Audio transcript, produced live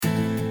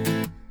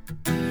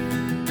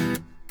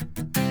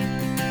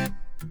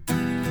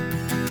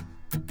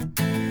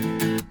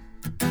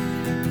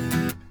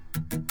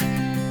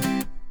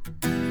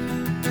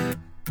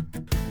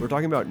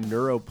talking about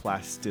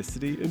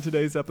neuroplasticity in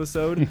today's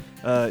episode.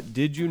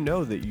 Did you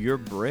know that your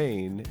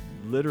brain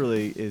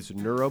literally is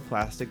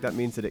neuroplastic? That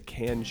means that it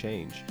can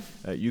change.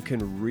 You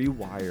can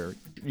rewire.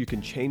 You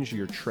can change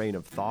your train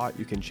of thought.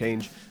 You can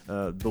change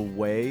the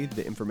way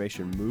the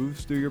information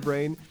moves through your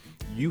brain.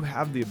 You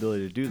have the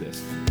ability to do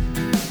this.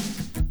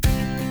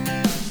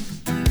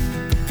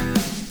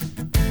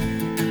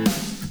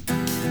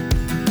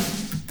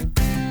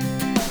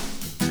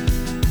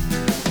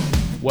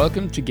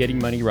 Welcome to Getting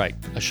Money Right,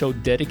 a show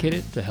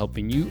dedicated to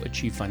helping you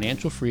achieve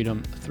financial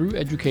freedom through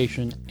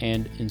education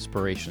and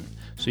inspiration,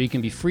 so you can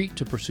be free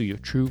to pursue your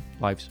true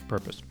life's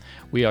purpose.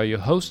 We are your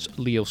hosts,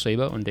 Leo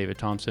Saba and David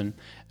Thompson,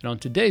 and on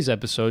today's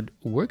episode,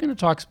 we're going to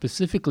talk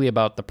specifically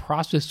about the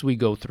process we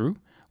go through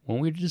when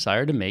we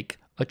desire to make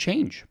a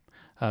change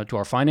to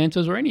our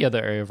finances or any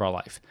other area of our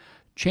life.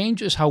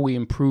 Change is how we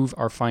improve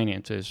our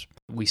finances.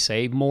 We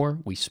save more,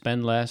 we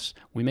spend less,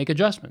 we make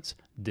adjustments.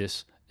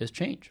 This is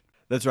change.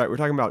 That's right. We're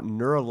talking about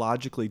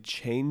neurologically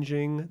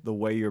changing the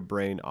way your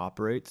brain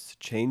operates,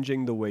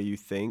 changing the way you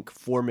think,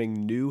 forming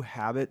new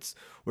habits.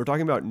 We're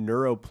talking about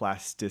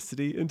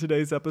neuroplasticity in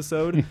today's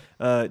episode.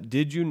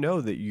 Did you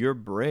know that your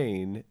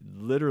brain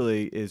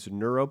literally is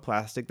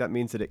neuroplastic? That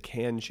means that it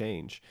can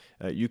change.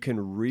 You can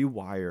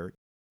rewire.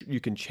 You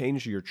can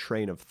change your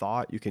train of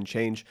thought. You can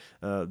change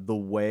the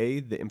way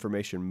the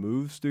information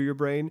moves through your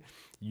brain.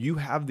 You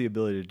have the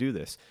ability to do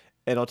this.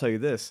 And I'll tell you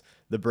this,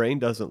 the brain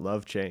doesn't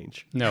love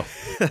change. No.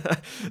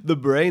 The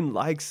brain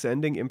likes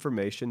sending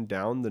information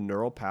down the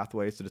neural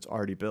pathways that it's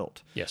already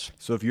built. Yes.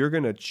 So if you're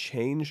going to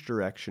change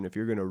direction, if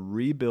you're going to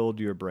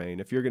rebuild your brain,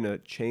 if you're going to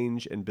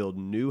change and build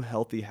new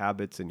healthy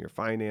habits in your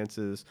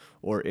finances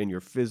or in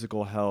your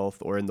physical health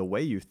or in the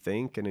way you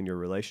think and in your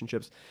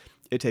relationships,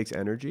 it takes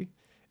energy.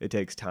 It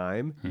takes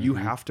time. Mm-hmm. You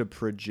have to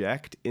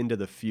project into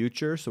the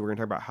future. So we're going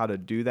to talk about how to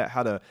do that,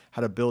 how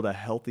to build a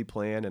healthy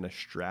plan and a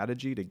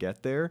strategy to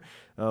get there.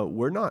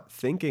 We're not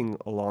thinking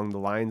along the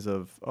lines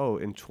of,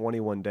 in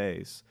 21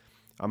 days,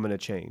 I'm going to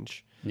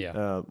change.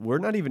 Yeah. We're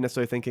not even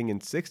necessarily thinking in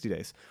 60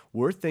 days.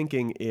 We're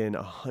thinking in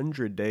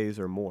 100 days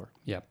or more.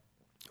 Yeah.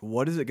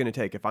 What is it going to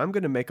take? If I'm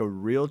going to make a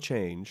real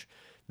change,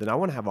 then I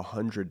want to have a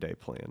 100-day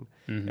plan.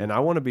 Mm-hmm. And I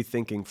want to be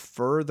thinking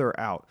further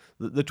out.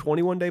 The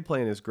 21-day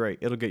plan is great.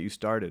 It'll get you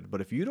started.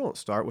 But if you don't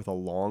start with a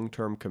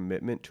long-term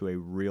commitment to a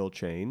real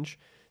change,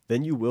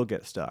 then you will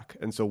get stuck.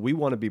 And so we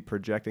want to be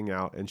projecting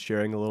out and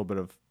sharing a little bit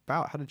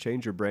about how to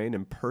change your brain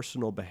and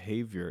personal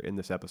behavior in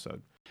this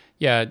episode.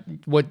 Yeah,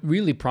 what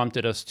really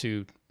prompted us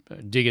to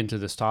dig into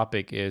this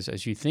topic is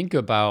as you think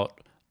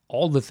about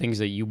all the things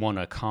that you want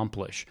to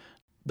accomplish,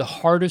 the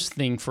hardest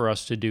thing for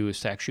us to do is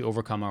to actually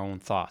overcome our own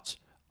thoughts,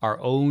 our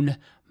own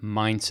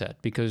mindset.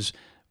 Because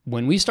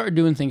when we start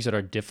doing things that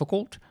are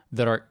difficult,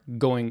 that are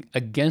going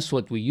against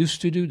what we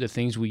used to do, the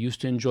things we used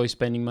to enjoy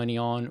spending money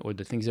on, or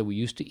the things that we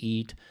used to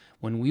eat,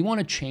 when we want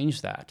to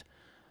change that,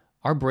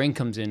 our brain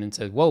comes in and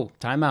says, whoa,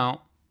 time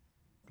out.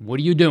 What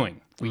are you doing?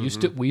 We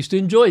used to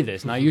enjoy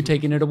this. Now you're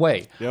taking it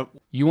away. Yep.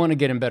 You want to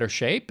get in better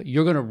shape?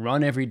 You're going to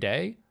run every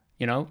day.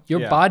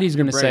 Your body's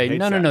going to say,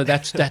 no,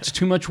 that's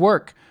too much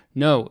work.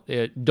 No,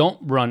 don't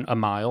run a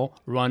mile,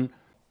 run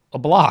a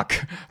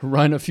block,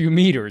 run a few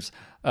meters.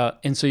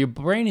 And so your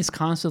brain is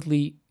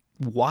constantly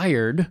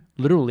wired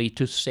literally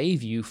to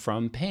save you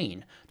from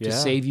pain, to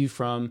save you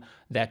from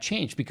that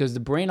change, because the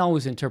brain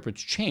always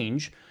interprets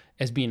change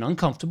as being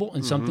uncomfortable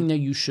and something that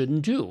you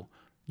shouldn't do.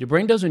 Your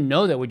brain doesn't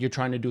know that what you're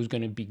trying to do is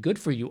going to be good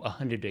for you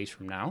 100 days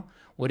from now.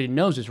 What it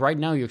knows is right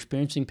now you're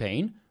experiencing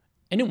pain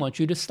and it wants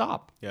you to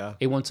stop. Yeah.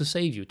 It wants to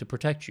save you, to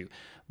protect you.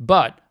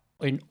 But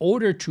in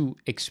order to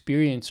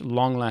experience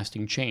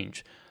long-lasting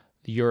change,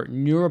 your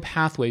neural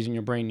pathways in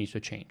your brain needs to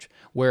change.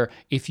 Where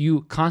if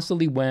you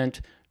constantly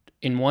went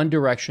in one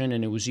direction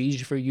and it was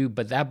easy for you,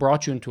 but that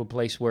brought you into a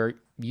place where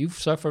you've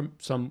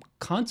suffered some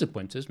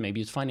consequences,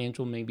 maybe it's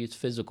financial, maybe it's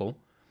physical,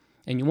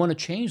 and you want to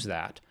change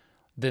that,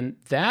 then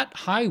that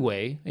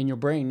highway in your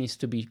brain needs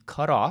to be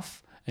cut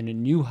off and a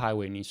new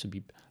highway needs to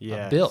be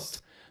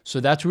built. So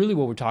that's really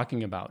what we're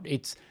talking about.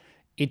 It's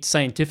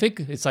scientific,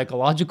 it's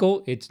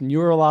psychological, it's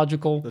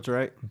neurological. That's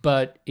right.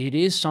 But it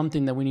is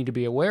something that we need to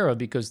be aware of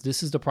because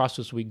this is the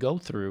process we go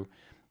through.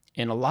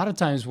 And a lot of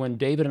times when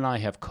David and I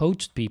have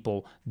coached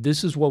people,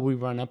 this is what we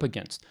run up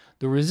against.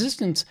 The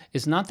resistance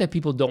is not that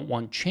people don't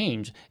want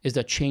change, is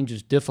that change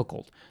is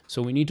difficult.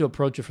 So we need to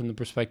approach it from the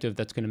perspective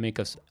that's going to make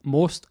us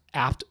most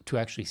apt to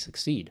actually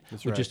succeed,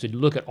 which is to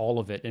look at all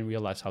of it and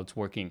realize how it's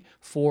working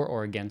for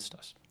or against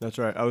us. That's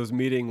right. I was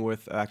meeting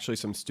with actually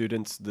some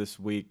students this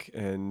week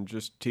and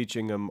just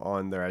teaching them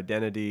on their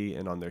identity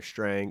and on their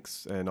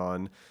strengths and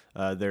on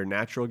their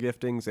natural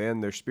giftings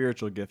and their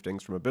spiritual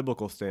giftings from a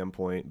biblical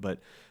standpoint, but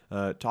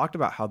talked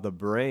about how the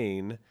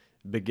brain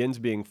begins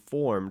being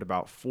formed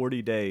about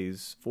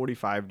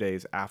 45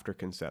 days after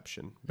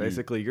conception.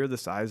 Basically, you're the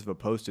size of a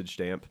postage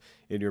stamp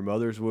in your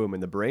mother's womb,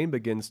 and the brain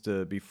begins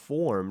to be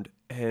formed,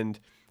 and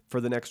for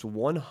the next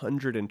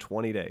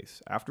 120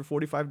 days, after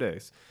 45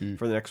 days,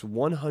 for the next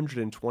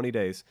 120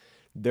 days,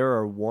 there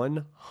are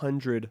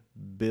 100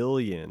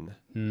 billion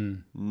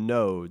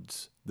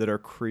nodes that are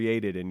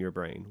created in your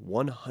brain.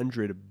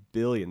 100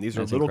 billion. These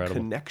That's are little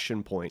incredible.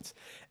 connection points.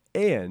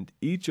 And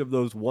each of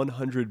those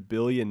 100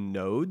 billion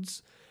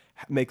nodes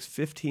makes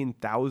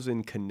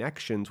 15,000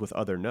 connections with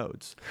other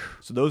nodes.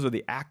 So those are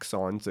the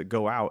axons that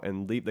go out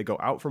and leave. They go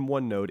out from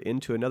one node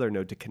into another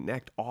node to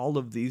connect all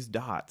of these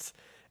dots.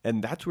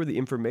 And that's where the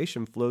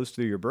information flows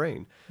through your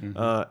brain.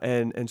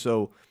 And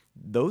so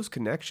those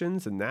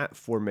connections and that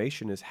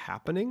formation is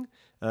happening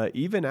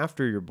even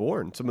after you're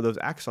born. Some of those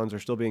axons are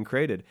still being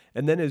created.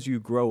 And then as you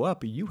grow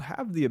up, you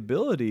have the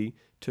ability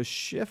to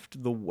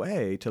shift the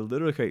way to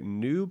literally create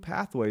new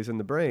pathways in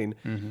the brain.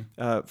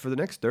 For the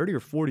next 30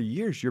 or 40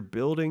 years, you're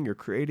building, you're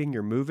creating,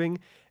 you're moving.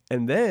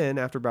 And then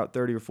after about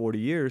 30 or 40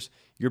 years,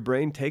 your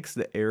brain takes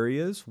the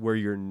areas where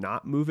you're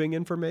not moving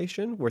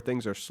information, where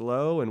things are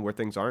slow and where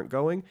things aren't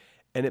going,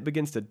 and it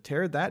begins to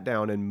tear that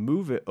down and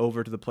move it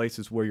over to the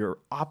places where you're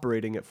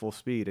operating at full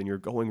speed and you're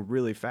going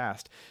really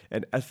fast,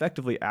 and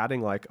effectively adding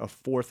like a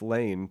 4th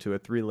lane to a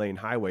 3-lane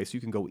highway so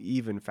you can go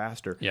even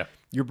faster. Yeah.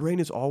 Your brain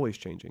is always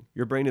changing.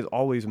 Your brain is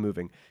always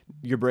moving.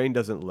 Your brain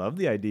doesn't love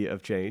the idea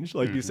of change.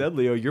 Like you said,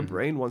 Leo, your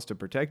brain wants to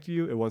protect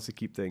you. It wants to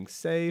keep things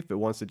safe. It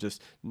wants to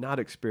just not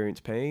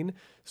experience pain.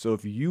 So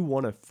if you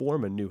want to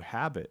form a new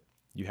habit,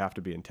 you have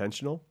to be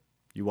intentional.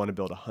 You want to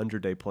build a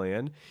 100-day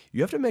plan.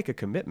 You have to make a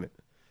commitment.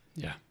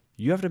 Yeah.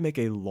 You have to make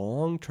a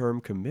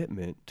long-term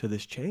commitment to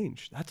this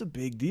change. That's a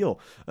big deal.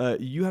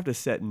 You have to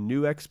set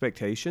new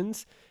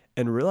expectations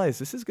and realize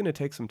this is going to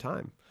take some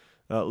time.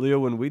 Leo,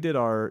 when we did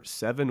our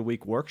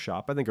 7-week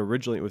workshop, I think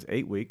originally it was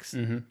 8 weeks,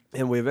 and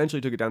we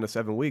eventually took it down to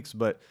 7 weeks,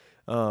 but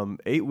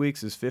 8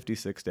 weeks is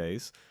 56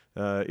 days.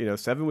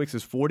 7 weeks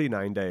is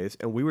 49 days.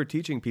 And we were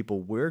teaching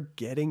people, we're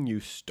getting you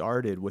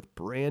started with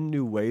brand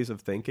new ways of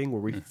thinking, where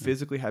we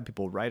physically had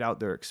people write out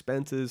their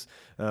expenses.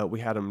 We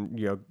had them,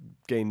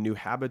 gain new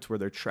habits where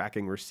they're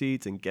tracking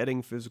receipts and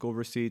getting physical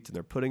receipts, and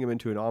they're putting them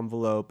into an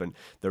envelope and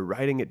they're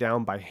writing it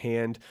down by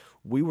hand.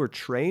 We were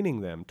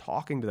training them,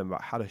 talking to them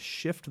about how to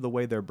shift the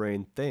way their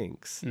brain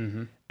thinks.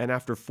 And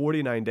after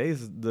 49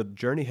 days, the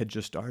journey had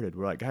just started.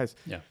 We're like, guys,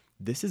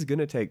 this is going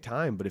to take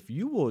time, but if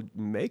you will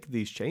make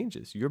these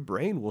changes, your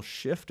brain will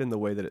shift in the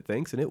way that it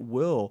thinks, and it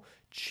will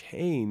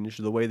change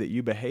the way that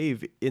you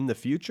behave in the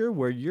future,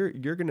 where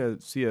you're going to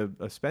see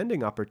a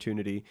spending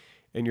opportunity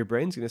and your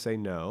brain's going to say,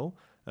 no,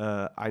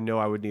 I know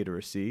I would need a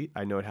receipt.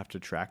 I know I'd have to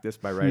track this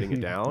by writing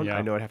it down.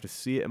 I know I'd have to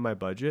see it in my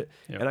budget,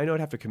 and I know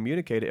I'd have to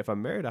communicate it. If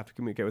I'm married, I have to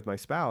communicate with my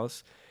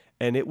spouse,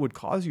 and it would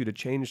cause you to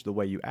change the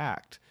way you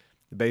act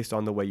based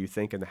on the way you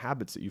think and the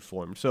habits that you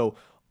form. So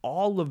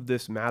all of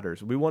this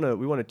matters. We want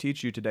to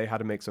teach you today how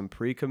to make some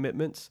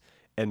pre-commitments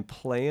and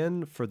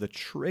plan for the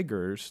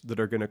triggers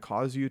that are going to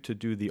cause you to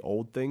do the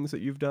old things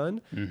that you've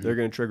done. They're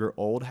going to trigger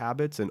old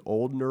habits and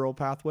old neural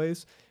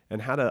pathways,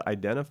 and how to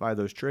identify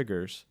those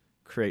triggers,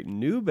 create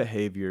new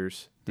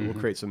behaviors that will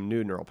create some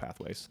new neural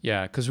pathways.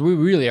 Yeah, because we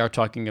really are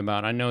talking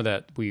about, I know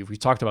that we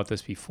talked about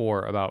this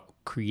before, about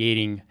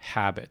creating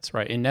habits,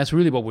 right? And that's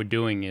really what we're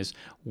doing, is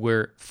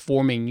we're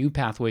forming new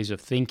pathways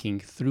of thinking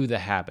through the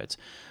habits.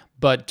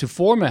 But to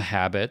form a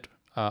habit,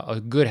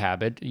 a good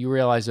habit, you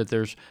realize that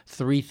there's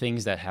 3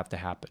 things that have to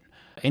happen.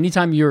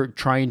 Anytime you're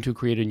trying to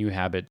create a new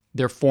habit,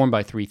 they're formed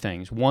by 3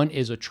 things. 1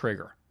 is a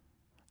trigger.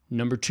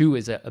 Number 2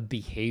 is a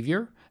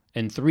behavior.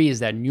 And 3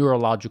 is that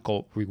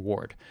neurological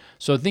reward.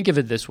 So think of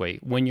it this way.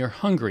 When you're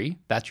hungry,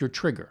 that's your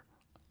trigger.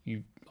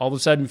 You all of a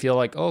sudden feel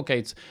like, oh, okay,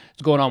 it's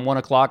going on 1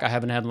 o'clock. I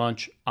haven't had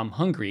lunch. I'm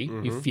hungry.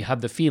 If you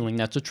have the feeling,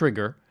 that's a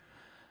trigger.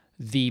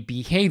 The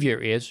behavior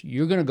is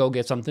you're going to go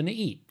get something to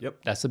eat.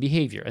 That's the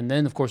behavior. And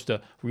then, of course,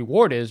 the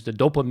reward is, the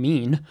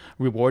dopamine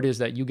reward is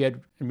that you get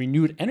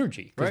renewed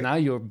energy, because now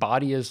your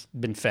body has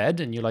been fed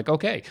and you're like,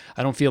 okay,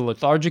 I don't feel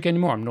lethargic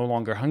anymore. I'm no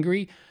longer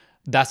hungry.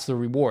 That's the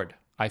reward.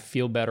 I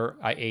feel better.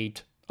 I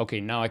ate. Okay,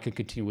 now I can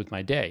continue with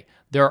my day.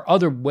 There are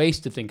other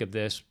ways to think of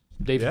this.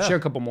 Dave, share a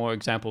couple more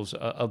examples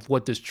of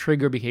what this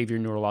trigger behavior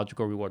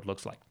neurological reward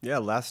looks like. Yeah,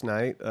 last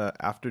night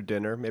after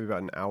dinner, maybe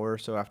about an hour or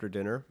so after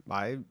dinner,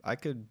 I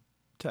could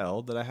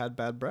tell that I had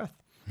bad breath.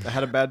 I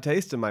had a bad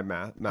taste in my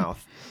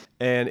mouth,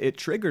 and it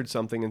triggered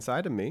something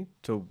inside of me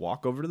to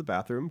walk over to the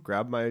bathroom,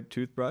 grab my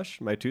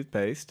toothbrush, my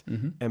toothpaste,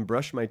 and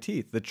brush my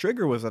teeth. The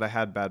trigger was that I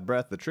had bad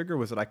breath. The trigger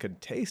was that I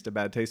could taste a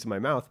bad taste in my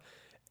mouth,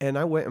 and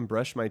I went and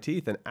brushed my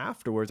teeth, and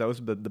afterwards,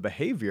 the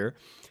behavior.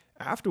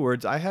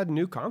 Afterwards, I had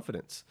new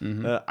confidence.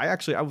 I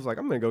was like,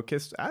 I'm going to go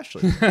kiss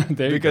Ashley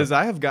because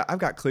I've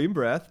got clean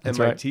breath and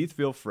my teeth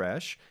feel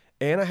fresh.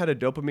 And I had a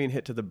dopamine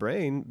hit to the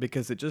brain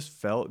because it just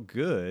felt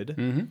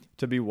good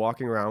to be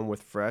walking around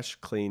with fresh,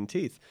 clean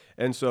teeth.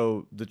 And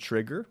so the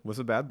trigger was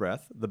a bad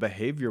breath. The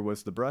behavior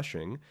was the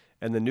brushing.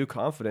 And the new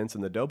confidence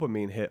and the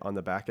dopamine hit on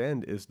the back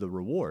end is the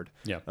reward.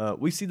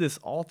 We see this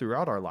all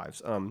throughout our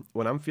lives.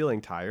 When I'm feeling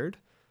tired,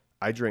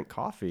 I drink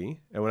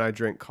coffee. And when I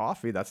drink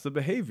coffee, that's the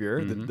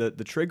behavior.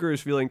 The trigger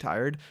is feeling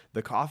tired.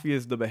 The coffee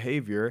is the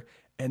behavior.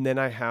 And then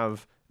I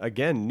have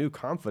again, new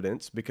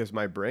confidence because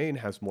my brain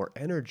has more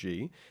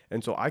energy.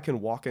 And so I can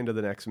walk into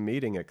the next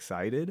meeting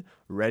excited,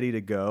 ready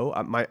to go.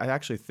 I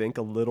actually think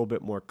a little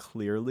bit more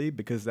clearly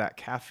because that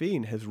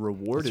caffeine has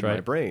rewarded my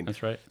brain.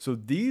 That's right. So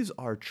these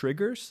are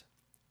triggers,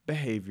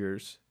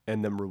 behaviors,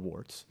 and then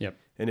rewards. Yep.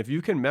 And if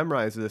you can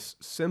memorize this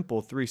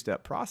simple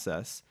 3-step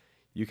process,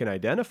 you can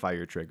identify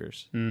your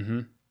triggers.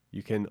 Mm-hmm.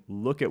 You can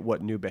look at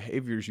what new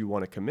behaviors you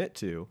want to commit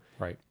to.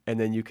 Right. And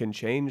then you can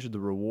change the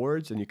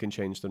rewards and you can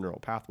change the neural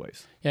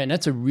pathways. Yeah, and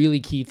that's a really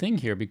key thing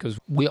here because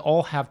we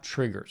all have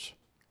triggers,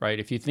 right?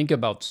 If you think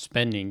about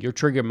spending, your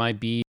trigger might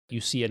be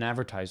you see an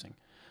advertising.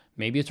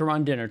 Maybe it's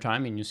around dinner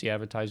time and you see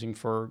advertising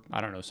for,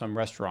 I don't know, some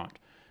restaurant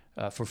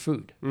for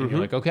food. And you're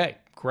like, okay,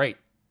 great.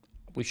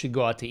 We should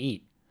go out to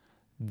eat.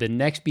 The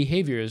next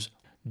behavior is,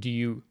 do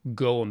you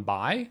go and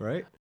buy?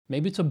 Right.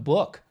 Maybe it's a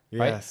book.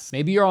 Right? Yes.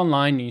 Maybe you're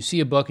online and you see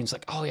a book and it's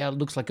like, oh yeah, it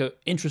looks like an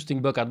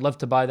interesting book. I'd love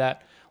to buy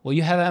that. Well,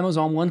 you have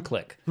Amazon one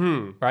click,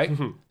 right?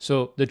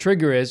 So the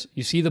trigger is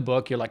you see the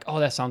book, you're like, oh,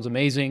 that sounds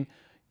amazing.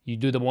 You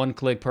do the one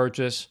click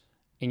purchase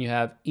and you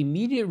have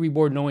immediate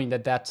reward knowing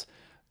that that's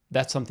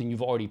something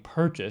you've already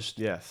purchased.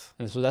 Yes.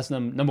 And so that's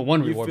number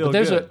one reward. feel But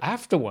there's good. an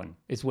after one.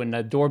 It's when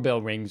the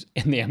doorbell rings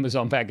and the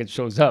Amazon package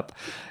shows up.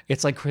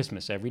 It's like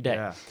Christmas every day.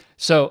 Yeah.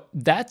 So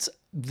that's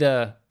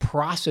the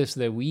process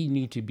that we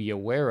need to be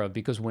aware of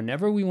because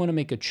whenever we want to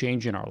make a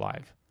change in our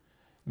life,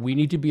 we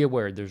need to be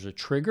aware there's a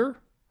trigger,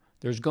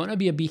 there's going to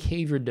be a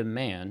behavior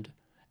demand,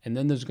 and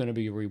then there's going to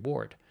be a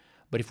reward.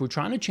 But if we're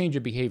trying to change a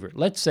behavior,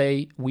 let's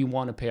say we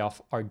want to pay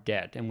off our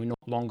debt and we no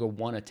longer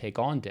want to take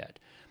on debt.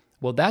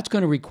 Well, that's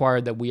going to require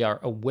that we are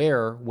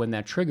aware when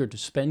that trigger to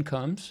spend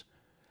comes,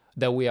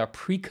 that we are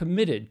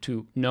pre-committed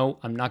to, no,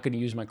 I'm not going to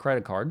use my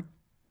credit card,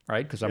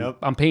 right? Because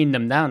I'm paying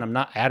them down, I'm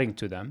not adding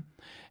to them.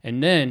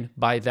 And then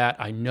by that,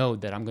 I know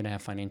that I'm going to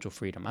have financial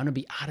freedom. I'm going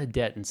to be out of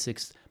debt in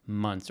 6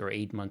 months or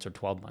 8 months or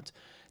 12 months.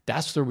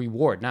 That's the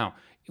reward. Now,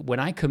 when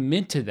I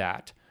commit to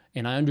that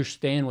and I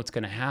understand what's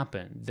going to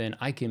happen, then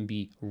I can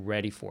be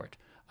ready for it.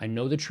 I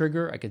know the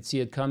trigger. I can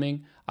see it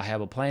coming. I have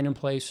a plan in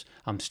place.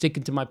 I'm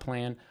sticking to my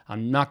plan.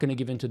 I'm not going to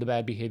give in to the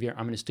bad behavior.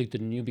 I'm going to stick to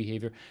the new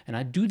behavior. And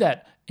I do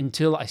that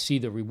until I see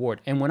the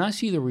reward. And when I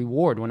see the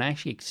reward, when I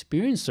actually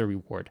experience the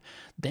reward,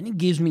 then it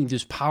gives me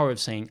this power of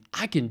saying,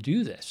 I can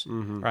do this,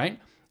 right?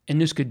 And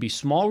this could be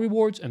small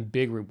rewards and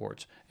big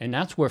rewards. And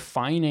that's where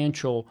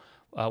financial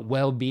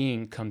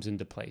well-being comes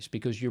into place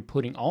because you're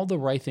putting all the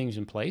right things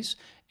in place.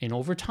 And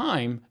over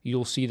time,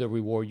 you'll see the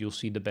reward, you'll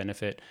see the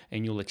benefit,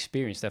 and you'll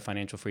experience that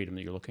financial freedom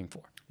that you're looking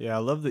for. Yeah, I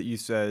love that you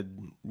said,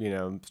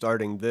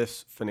 starting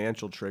this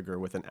financial trigger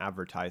with an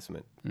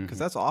advertisement because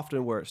that's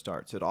often where it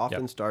starts. It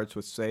often starts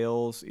with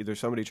sales, either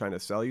somebody trying to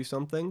sell you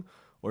something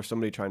or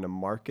somebody trying to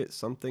market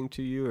something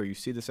to you, or you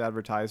see this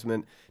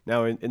advertisement.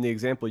 Now, in the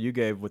example you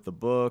gave with the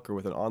book or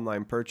with an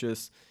online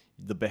purchase,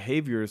 the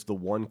behavior is the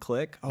one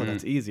click. Oh,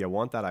 that's easy. I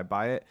want that. I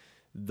buy it.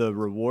 The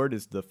reward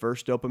is the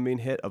first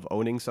dopamine hit of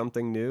owning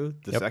something new.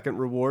 The second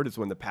reward is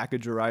when the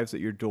package arrives at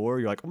your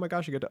door. You're like, oh my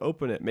gosh, you get to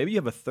open it. Maybe you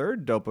have a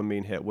third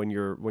dopamine hit when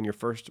you're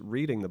first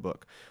reading the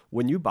book.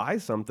 When you buy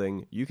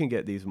something, you can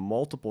get these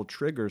multiple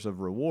triggers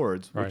of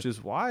rewards, which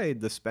is why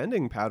the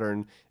spending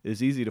pattern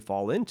is easy to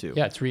fall into.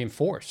 Yeah, it's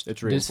reinforced.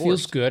 It's reinforced. This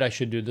feels good. I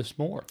should do this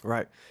more.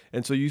 Right.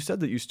 And so you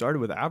said that you started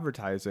with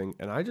advertising,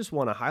 and I just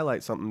want to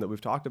highlight something that we've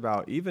talked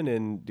about even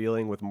in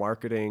dealing with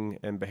marketing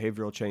and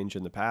behavioral change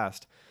in the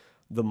past.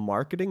 The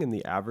marketing and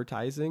the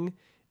advertising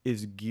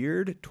is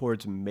geared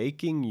towards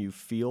making you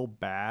feel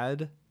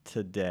bad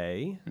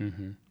today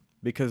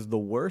because the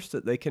worse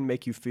that they can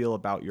make you feel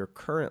about your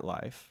current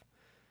life,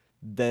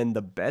 then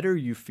the better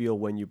you feel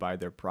when you buy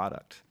their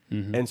product.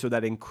 And so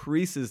that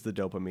increases the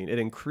dopamine. It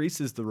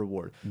increases the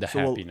reward. The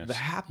happiness. The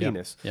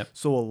happiness. Yep.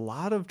 So a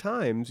lot of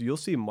times you'll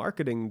see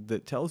marketing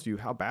that tells you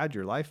how bad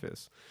your life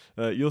is.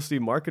 You'll see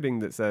marketing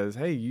that says,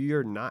 hey,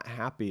 you're not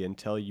happy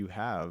until you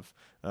have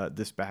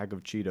this bag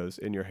of Cheetos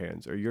in your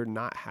hands, or you're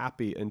not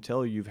happy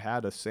until you've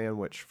had a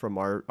sandwich from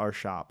our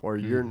shop, or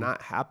you're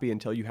not happy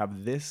until you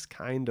have this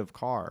kind of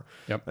car.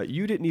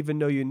 You didn't even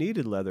know you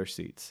needed leather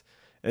seats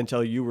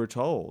until you were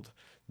told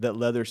that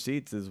leather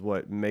seats is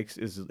what makes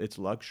it's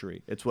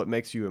luxury. It's what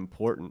makes you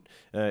important.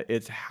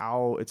 It's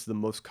the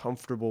most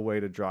comfortable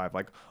way to drive.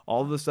 Like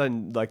all of a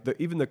sudden, like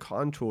even the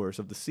contours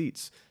of the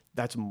seats,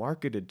 that's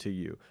marketed to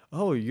you.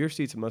 Oh, your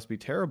seats must be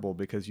terrible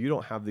because you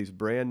don't have these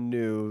brand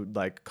new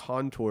like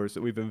contours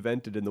that we've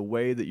invented in the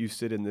way that you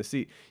sit in the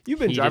seat. You've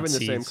been driving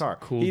the same car.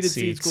 Heated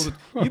seats.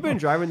 You've been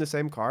driving the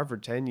same car for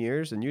 10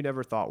 years and you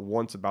never thought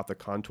once about the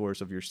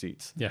contours of your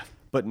seats. Yeah.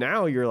 But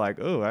now you're like,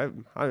 oh,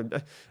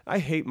 I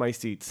hate my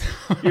seats.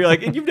 You're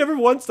like, and you've never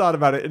once thought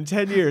about it in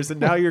 10 years,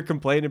 and now you're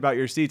complaining about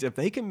your seats. If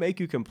they can make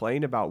you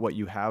complain about what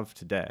you have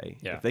today,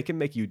 if they can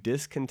make you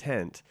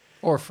discontent,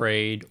 or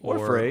afraid,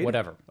 or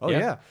whatever. Oh,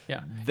 yeah.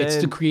 It's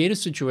to create a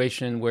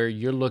situation where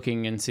you're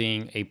looking and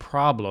seeing a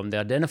problem. They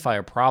identify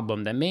a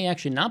problem that may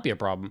actually not be a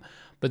problem,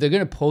 but they're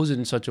going to pose it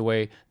in such a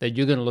way that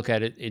you're going to look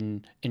at it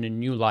in a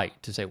new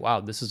light to say,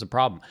 wow, this is a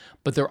problem.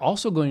 But they're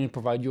also going to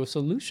provide you a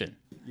solution.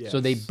 So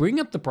they Yes. bring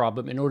up the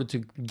problem in order to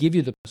give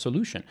you the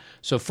solution.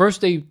 So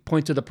first they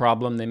point to the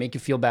problem, they make you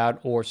feel bad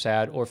or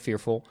sad or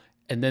fearful,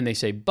 and then they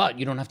say, but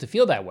you don't have to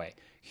feel that way.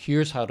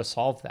 Here's how to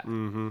solve that.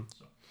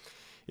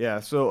 Yeah.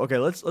 So okay,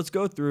 let's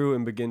go through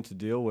and begin to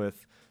deal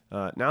with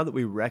now that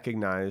we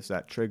recognize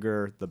that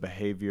trigger, the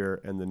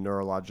behavior, and the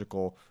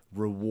neurological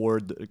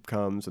reward that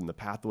comes, and the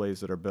pathways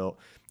that are built.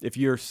 If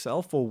you're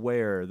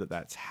self-aware that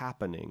that's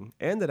happening,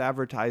 and that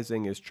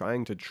advertising is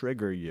trying to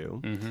trigger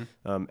you,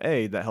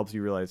 that helps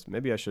you realize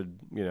maybe I should,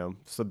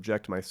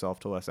 subject myself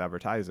to less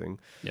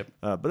advertising. Yep.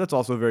 But that's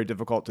also very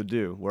difficult to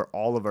do, where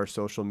all of our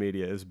social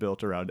media is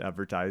built around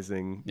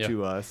advertising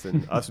to us,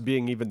 and us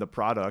being even the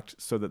product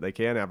so that they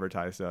can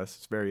advertise to us.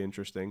 It's very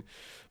interesting.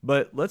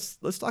 But let's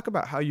talk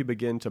about how you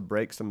begin to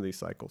break some of these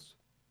cycles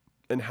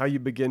and how you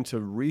begin to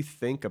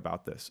rethink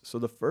about this. So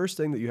the first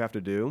thing that you have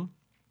to do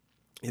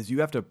is you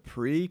have to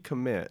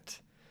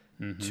pre-commit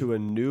to a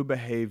new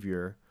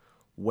behavior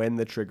when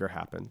the trigger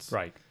happens.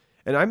 Right.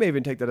 And I may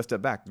even take that a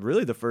step back.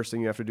 Really, the first thing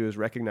you have to do is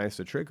recognize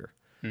the trigger.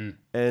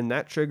 And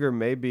that trigger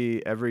may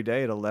be every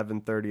day at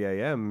 11:30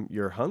 a.m.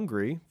 you're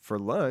hungry for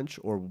lunch,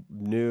 or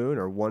noon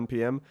or 1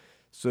 p.m.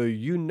 So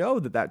you know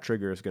that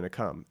trigger is going to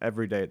come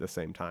every day at the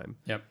same time.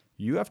 Yep.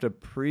 You have to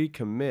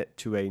pre-commit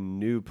to a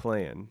new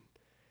plan.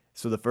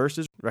 So the first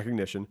is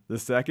recognition. The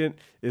second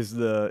is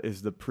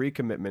the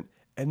pre-commitment.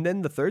 And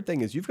then the third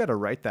thing is you've got to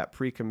write that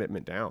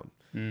pre-commitment down.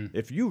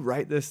 If you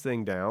write this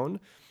thing down,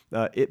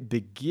 it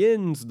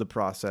begins the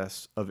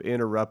process of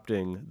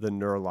interrupting the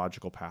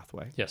neurological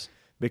pathway. Yes.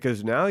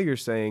 Because now you're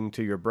saying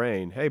to your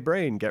brain, hey,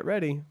 brain, get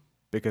ready,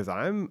 because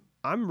I'm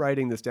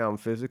writing this down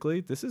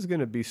physically. This is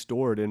going to be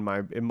stored in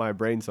my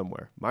brain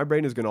somewhere. My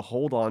brain is going to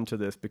hold on to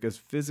this because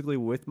physically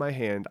with my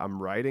hand, I'm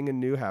writing a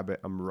new habit.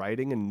 I'm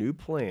writing a new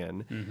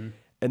plan.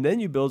 And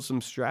then you build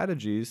some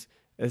strategies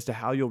as to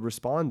how you'll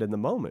respond in the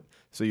moment.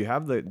 So you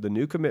have the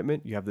new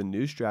commitment, you have the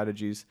new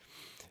strategies.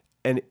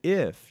 And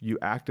if you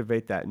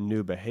activate that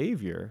new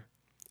behavior,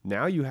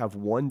 now you have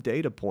one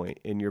data point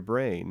in your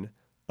brain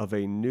of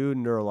a new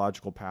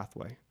neurological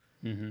pathway.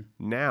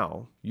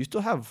 Now, you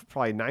still have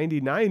probably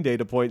 99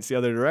 data points the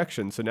other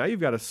direction. So now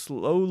you've got to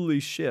slowly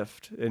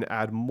shift and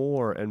add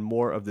more and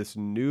more of this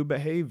new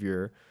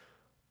behavior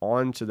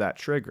onto that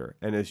trigger.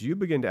 And as you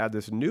begin to add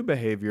this new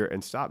behavior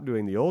and stop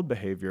doing the old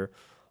behavior,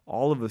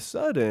 all of a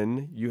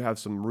sudden you have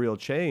some real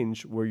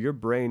change where your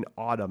brain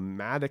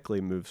automatically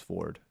moves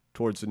forward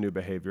towards the new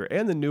behavior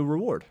and the new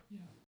reward.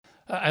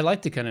 I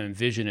like to kind of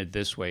envision it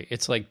this way.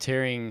 It's like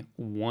tearing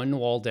one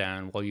wall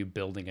down while you're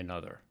building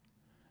another.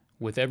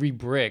 With every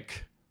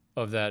brick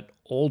of that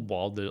old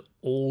wall, the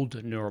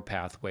old neural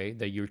pathway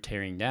that you're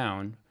tearing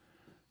down,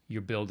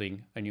 you're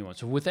building a new one.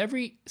 So with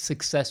every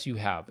success you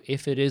have,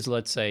 if it is,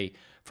 let's say,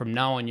 from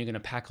now on, you're going to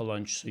pack a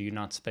lunch so you're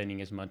not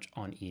spending as much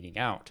on eating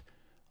out.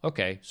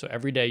 Okay, so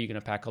every day you're going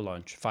to pack a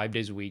lunch. 5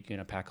 days a week, you're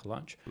going to pack a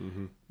lunch.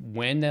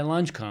 When that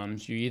lunch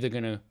comes, you're either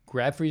going to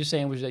grab for your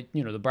sandwich, that,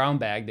 the brown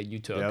bag that you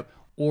took,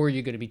 or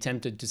you're going to be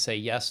tempted to say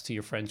yes to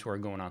your friends who are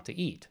going out to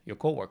eat, your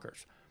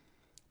coworkers.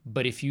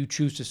 But if you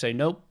choose to say,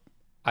 nope,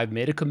 I've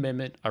made a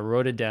commitment, I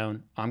wrote it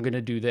down, I'm going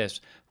to do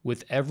this.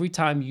 With every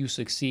time you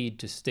succeed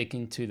to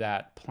sticking to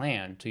that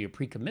plan, to your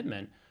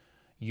pre-commitment,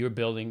 you're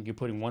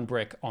putting one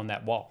brick on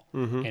that wall.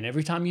 And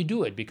every time you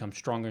do it, it becomes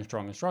stronger and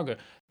stronger and stronger,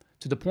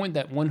 to the point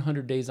that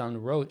 100 days on the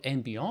road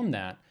and beyond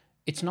that,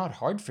 it's not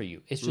hard for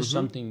you. It's just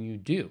something you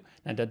do.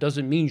 Now, that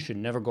doesn't mean you should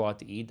never go out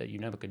to eat, that you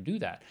never could do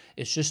that.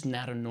 It's just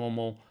not a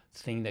normal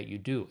thing that you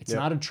do. It's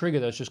not a trigger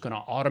that's just going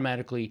to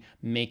automatically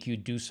make you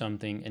do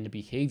something, and the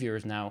behavior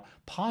is now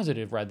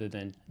positive rather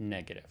than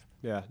negative.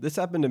 Yeah, this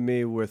happened to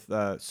me with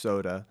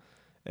soda,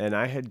 and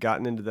I had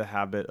gotten into the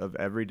habit of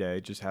every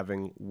day just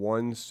having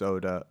one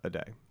soda a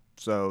day.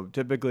 So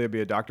typically it'd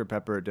be a Dr.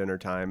 Pepper at dinner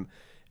time,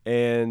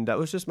 and that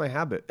was just my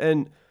habit.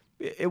 And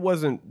it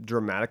wasn't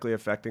dramatically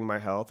affecting my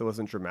health. It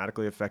wasn't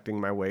dramatically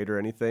affecting my weight or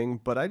anything,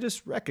 but I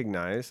just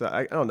recognized,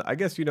 I don't know, I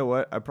guess, you know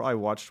what? I probably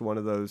watched one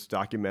of those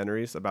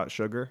documentaries about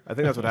sugar. I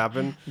think that's what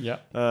happened.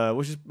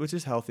 Which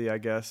is healthy, I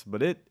guess,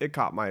 but it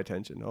caught my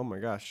attention. Oh my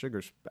gosh,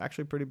 sugar's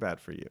actually pretty bad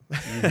for you.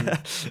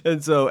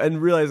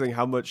 And realizing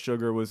how much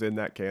sugar was in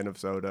that can of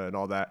soda and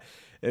all that.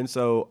 And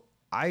so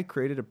I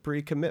created a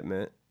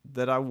pre-commitment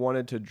that I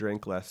wanted to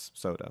drink less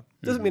soda.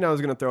 Doesn't mean I was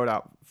going to throw it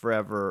out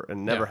forever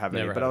and never have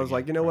any, but I was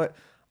like, you know what?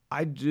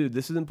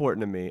 This is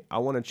important to me. I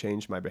want to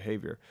change my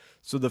behavior.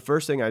 So the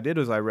first thing I did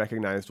was I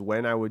recognized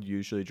when I would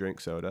usually drink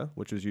soda,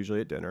 which was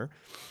usually at dinner.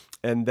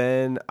 And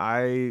then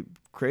I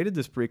created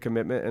this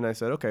pre-commitment and I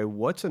said, okay,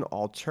 what's an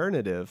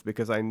alternative?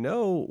 Because I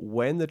know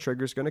when the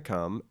trigger is going to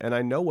come and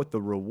I know what the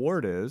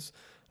reward is.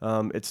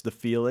 It's the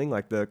feeling,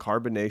 like the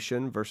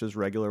carbonation versus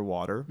regular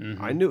water.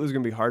 I knew it was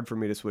going to be hard for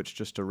me to switch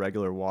just to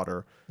regular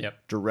water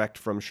direct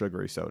from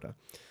sugary soda.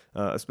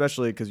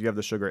 Especially because you have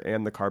the sugar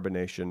and the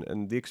carbonation,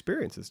 and the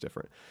experience is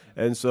different.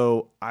 And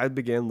so I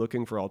began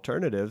looking for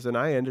alternatives, and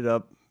I ended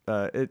up,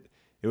 it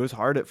was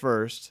hard at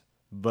first,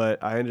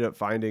 but I ended up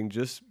finding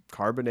just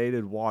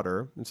carbonated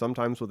water, and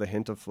sometimes with a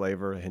hint of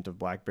flavor, a hint of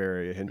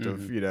blackberry, a hint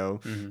of,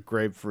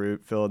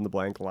 grapefruit, fill in the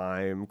blank,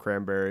 lime,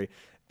 cranberry.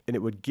 and it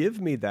would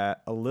give me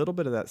that a little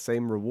bit of that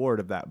same reward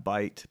of that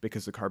bite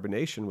because the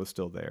carbonation was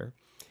still there.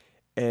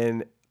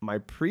 And my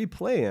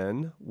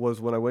pre-plan was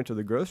when I went to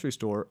the grocery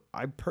store,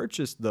 I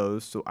purchased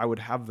those so I would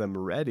have them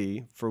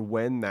ready for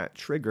when that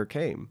trigger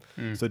came.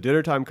 So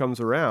dinner time comes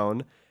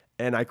around,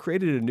 and I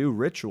created a new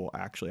ritual,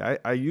 actually.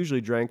 I usually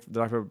drank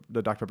the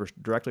Dr. Pepper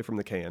directly from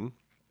the can.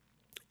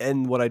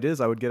 And what I did is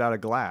I would get out a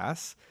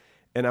glass,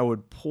 and I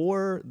would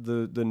pour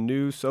the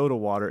new soda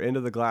water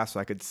into the glass so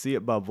I could see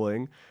it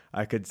bubbling.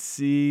 I could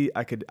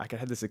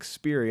have this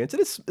experience.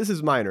 And this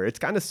is minor. It's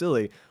kind of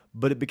silly,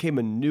 but it became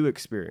a new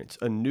experience,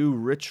 a new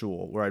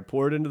ritual where I'd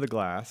pour it into the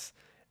glass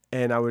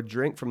and I would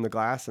drink from the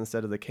glass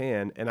instead of the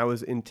can. And I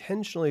was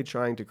intentionally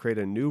trying to create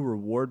a new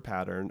reward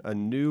pattern, a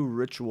new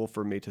ritual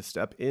for me to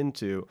step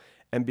into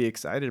and be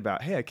excited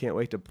about. Hey, I can't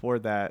wait to pour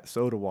that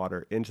soda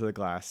water into the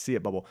glass, see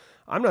it bubble.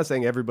 I'm not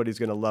saying everybody's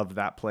going to love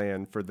that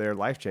plan for their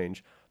life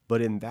change,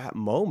 but in that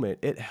moment,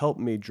 it helped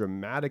me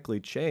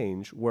dramatically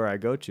change where I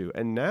go to.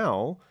 And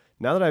now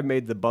that I've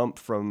made the bump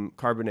from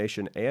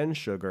carbonation and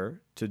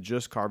sugar to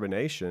just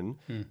carbonation,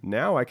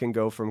 now I can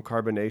go from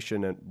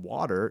carbonation and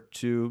water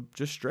to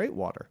just straight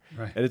water.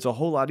 Right. And it's a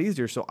whole lot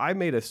easier. So I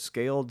made a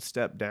scaled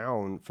step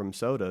down from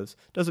sodas.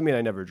 Doesn't mean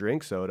I never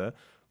drink soda,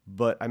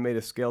 but I made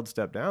a scaled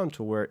step down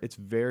to where it's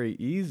very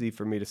easy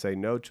for me to say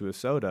no to a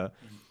soda.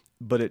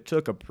 But it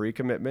took a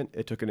pre-commitment.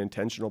 It took an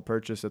intentional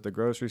purchase at the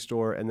grocery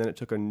store. And then it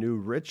took a new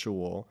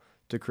ritual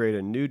to create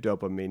a new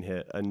dopamine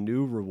hit, a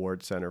new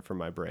reward center for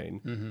my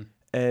brain.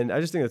 And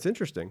I just think that's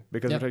interesting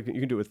because you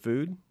can do it with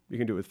food, you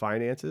can do it with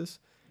finances,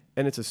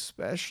 and it's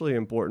especially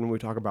important when we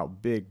talk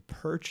about big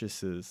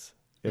purchases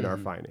in our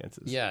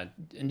finances. Yeah,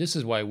 and this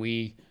is why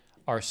we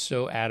are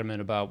so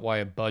adamant about why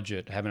a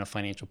budget, having a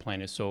financial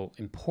plan is so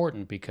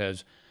important,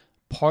 because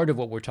part of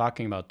what we're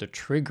talking about, the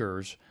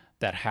triggers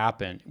that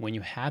happen when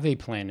you have a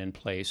plan in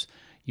place,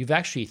 you've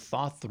actually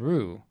thought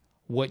through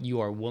what you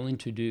are willing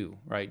to do,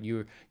 right?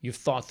 You've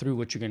thought through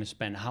what you're going to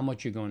spend, how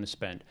much you're going to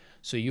spend.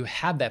 So you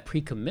have that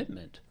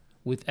pre-commitment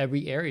with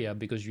every area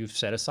because you've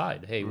set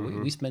aside, hey,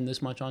 we spend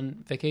this much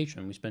on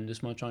vacation, we spend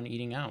this much on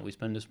eating out, we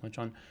spend this much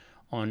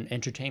on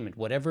entertainment,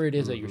 whatever it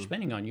is that you're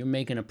spending on, you're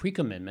making a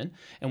pre-commitment.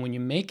 And when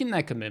you're making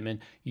that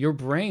commitment, your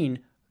brain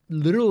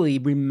literally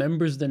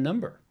remembers the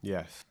number.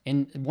 Yes.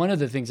 And one of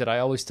the things that I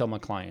always tell my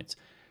clients,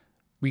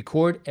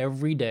 record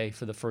every day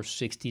for the first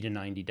 60 to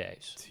 90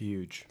 days. It's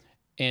huge.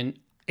 And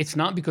it's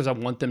not because I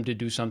want them to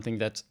do something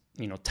that's,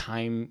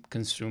 time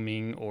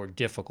consuming or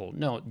difficult.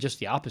 No, just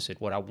the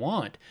opposite. What I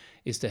want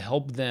is to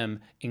help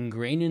them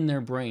ingrain in their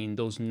brain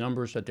those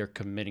numbers that they're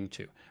committing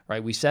to,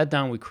 right? We sat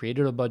down, we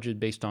created a budget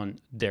based on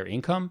their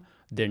income,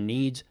 their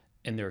needs,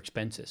 and their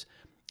expenses.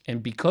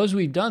 And because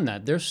we've done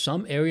that, there's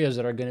some areas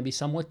that are going to be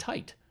somewhat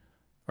tight,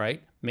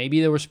 right?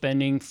 Maybe they were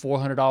spending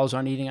 $400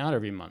 on eating out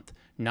every month.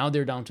 Now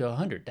they're down to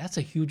 $100. That's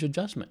a huge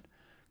adjustment.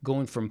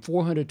 Going from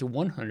 $400 to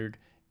 $100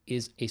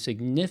 is a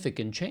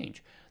significant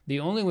change. The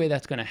only way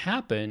that's going to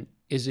happen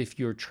is if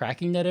you're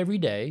tracking that every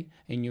day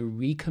and you're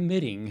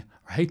recommitting,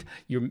 right?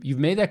 You've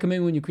made that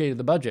commitment when you created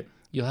the budget.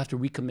 You'll have to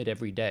recommit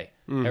every day.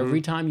 Every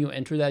time you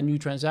enter that new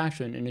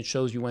transaction and it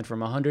shows you went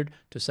from 100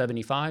 to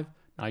 75,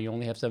 now you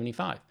only have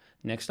 75.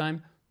 Next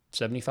time,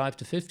 75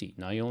 to 50.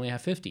 Now you only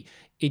have 50.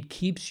 It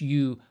keeps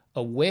you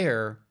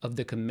aware of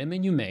the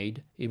commitment you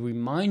made. It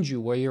reminds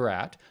you where you're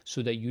at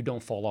so that you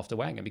don't fall off the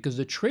wagon, because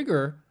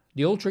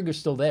the old trigger is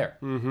still there.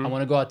 I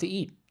want to go out to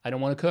eat. I don't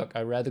want to cook.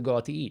 I'd rather go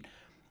out to eat.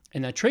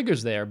 And that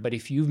trigger's there. But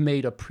if you've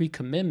made a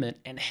pre-commitment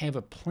and have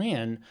a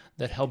plan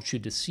that helps you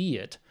to see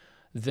it,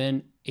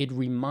 then it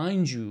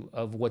reminds you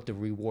of what the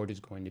reward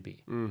is going to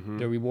be.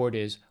 The reward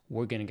is,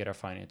 we're going to get our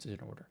finances in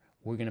order.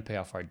 We're going to pay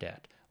off our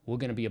debt. We're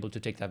going to be able to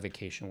take that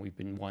vacation we've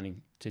been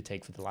wanting to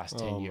take for the last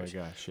 10 years. Oh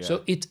my gosh, yeah.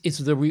 So it's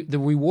the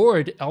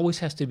reward always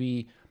has to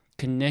be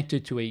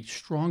connected to a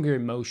stronger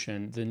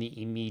emotion than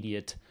the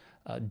immediate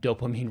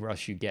dopamine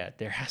rush you get.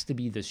 There has to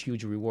be this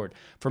huge reward.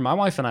 For my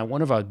wife and I,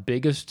 one of our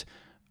biggest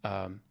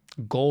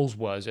goals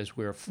was, as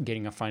we were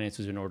getting our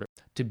finances in order,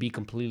 to be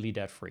completely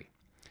debt-free.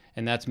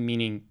 And that's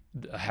meaning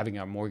having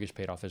our mortgage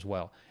paid off as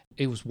well.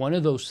 It was one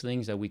of those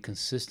things that we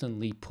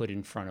consistently put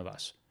in front of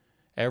us.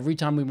 Every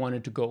time we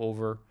wanted to go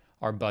over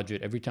our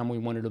budget, every time we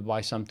wanted to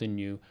buy something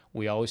new,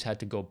 we always had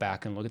to go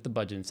back and look at the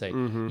budget and say,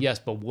 yes,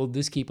 but will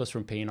this keep us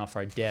from paying off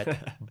our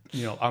debt,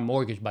 our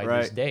mortgage by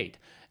this date?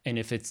 And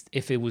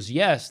if it was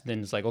yes, then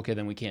it's like, okay,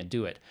 then we can't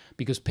do it.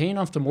 Because paying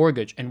off the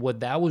mortgage and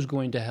what that was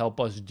going to help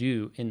us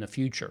do in the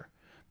future,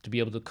 to be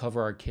able to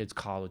cover our kids'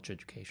 college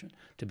education,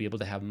 to be able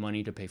to have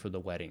money to pay for the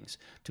weddings,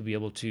 to be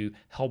able to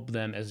help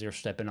them as they're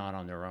stepping out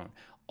on their own.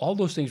 All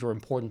those things were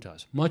important to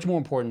us, much more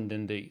important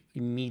than the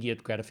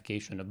immediate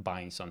gratification of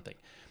buying something.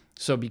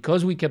 So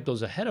because we kept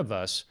those ahead of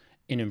us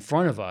and in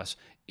front of us,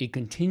 it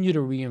continued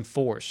to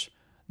reinforce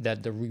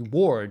that the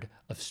reward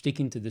of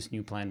sticking to this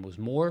new plan was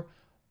more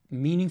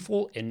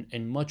meaningful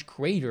and much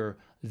greater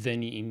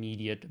than the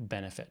immediate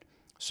benefit.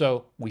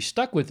 So we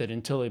stuck with it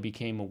until it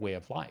became a way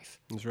of life.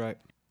 That's right.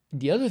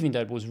 The other thing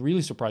that was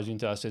really surprising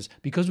to us is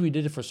because we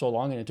did it for so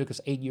long and it took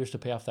us 8 years to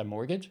pay off that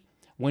mortgage,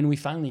 when we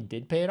finally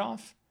did pay it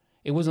off,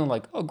 It wasn't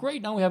like, oh,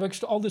 great, now we have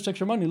all this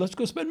extra money. Let's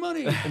go spend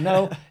money.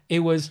 No, it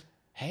was,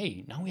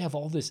 hey, now we have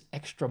all this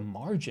extra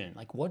margin.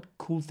 Like, what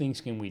cool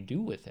things can we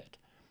do with it?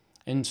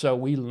 And so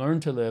we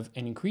learned to live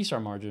and increase our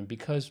margin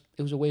because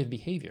it was a way of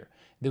behavior.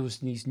 There was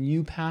these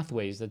new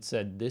pathways that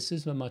said, this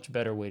is a much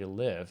better way to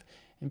live.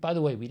 And by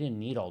the way, we didn't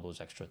need all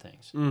those extra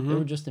things. They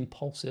were just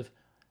impulsive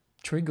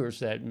triggers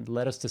that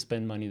led us to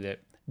spend money that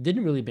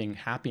didn't really bring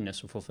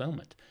happiness or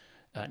fulfillment.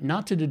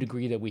 Not to the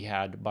degree that we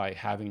had by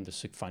having the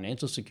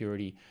financial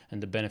security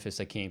and the benefits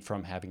that came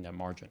from having that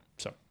margin.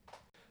 So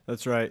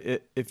that's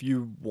right. If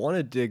you want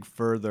to dig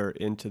further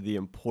into the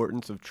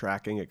importance of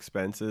tracking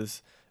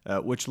expenses,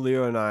 which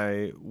Leo and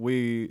I,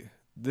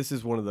 this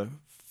is one of the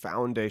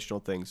foundational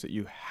things that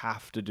you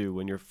have to do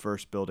when you're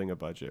first building a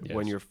budget, Yes.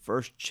 when you're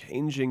first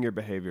changing your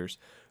behaviors.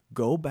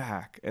 Go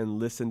back and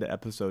listen to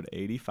episode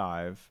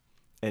 85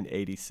 and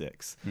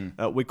 86.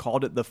 We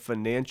called it the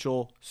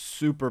financial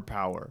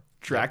superpower.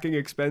 Tracking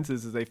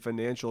expenses is a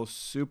financial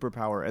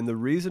superpower. And the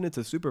reason it's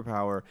a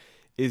superpower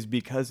is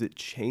because it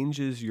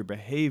changes your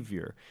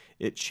behavior.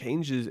 It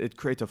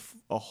creates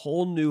a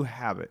whole new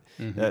habit.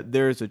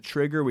 There's a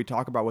trigger. We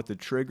talk about what the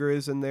trigger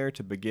is in there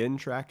to begin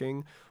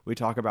tracking. We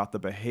talk about the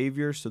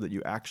behavior so that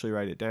you actually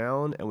write it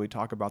down. And we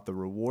talk about the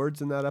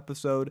rewards in that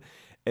episode.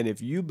 And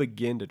if you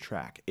begin to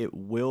track, it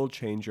will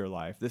change your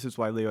life. This is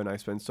why Leo and I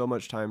spend so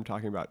much time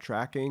talking about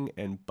tracking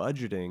and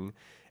budgeting.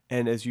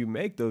 And as you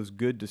make those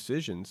good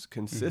decisions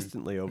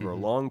consistently over a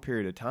long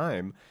period of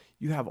time,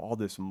 you have all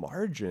this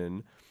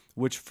margin,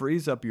 which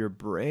frees up your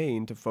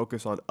brain to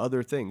focus on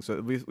other things.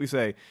 So we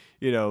say,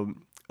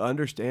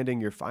 understanding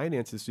your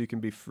finances so you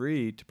can be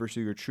free to pursue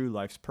your true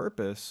life's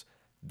purpose.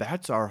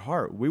 That's our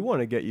heart. We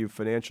want to get you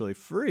financially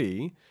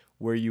free,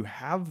 where you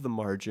have the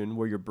margin,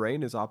 where your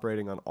brain is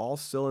operating on all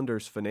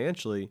cylinders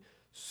financially,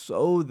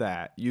 so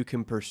that you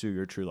can pursue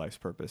your true life's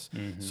purpose,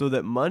 so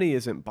that money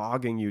isn't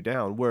bogging you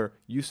down, where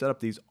you set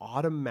up these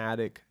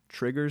automatic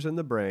triggers in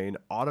the brain,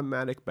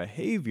 automatic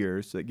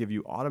behaviors that give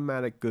you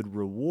automatic good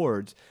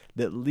rewards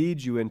that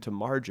lead you into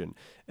margin.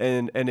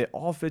 And it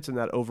all fits in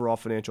that overall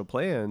financial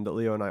plan that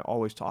Leo and I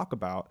always talk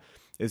about,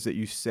 is that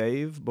you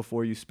save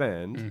before you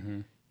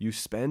spend, you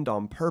spend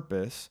on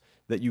purpose,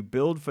 that you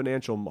build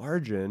financial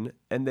margin,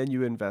 and then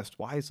you invest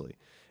wisely.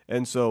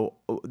 And so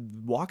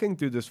walking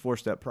through this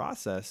 4-step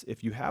process,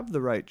 if you have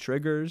the right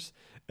triggers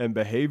and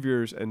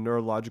behaviors and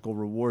neurological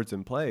rewards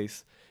in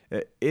place,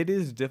 it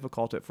is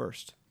difficult at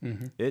first.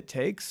 It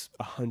takes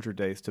 100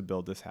 days to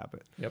build this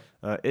habit. Yep.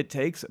 It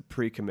takes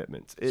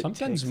pre-commitments.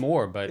 Sometimes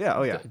more, but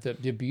yeah.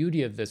 The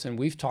beauty of this, and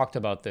we've talked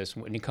about this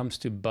when it comes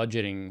to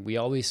budgeting, we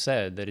always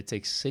said that it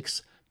takes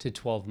 6 to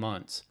 12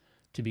 months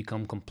to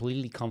become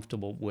completely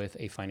comfortable with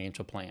a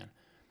financial plan.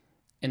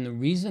 And the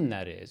reason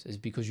that is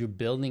because you're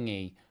building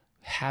a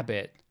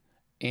habit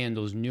and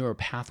those neural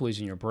pathways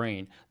in your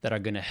brain that are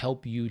going to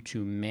help you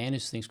to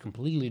manage things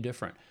completely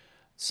different.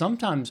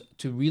 Sometimes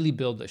to really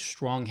build a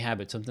strong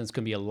habit, something that's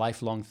going to be a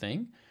lifelong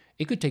thing,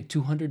 it could take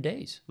 200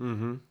 days.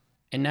 And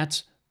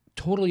that's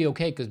totally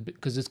okay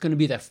because it's going to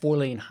be that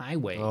 4-lane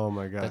highway. Oh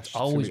my gosh. That's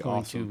always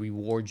going to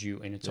reward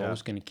you, and it's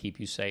always going to keep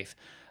you safe.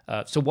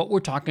 So what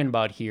we're talking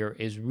about here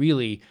is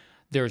really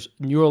there's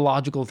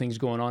neurological things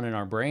going on in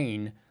our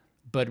brain.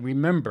 But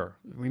remember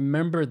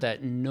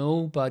that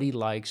nobody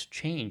likes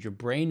change. Your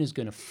brain is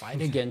going to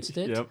fight against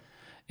it.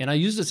 And I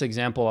use this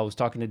example. I was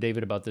talking to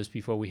David about this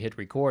before we hit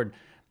record,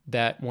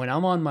 that when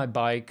I'm on my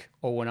bike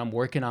or when I'm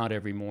working out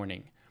every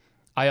morning,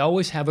 I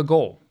always have a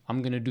goal.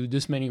 I'm going to do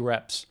this many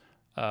reps,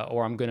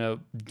 or I'm going to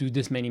do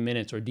this many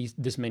minutes or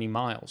this many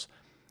miles.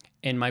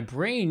 And my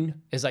brain,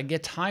 as I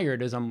get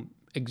tired, as I'm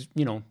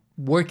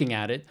working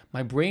at it,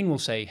 my brain will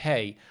say,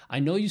 hey, I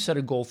know you set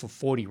a goal for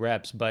 40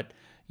 reps, but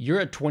you're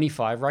at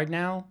 25 right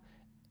now,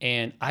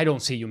 and I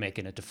don't see you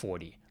making it to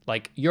 40.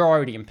 Like, you're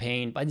already in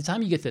pain. By the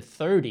time you get to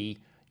 30,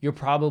 you're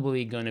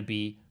probably going to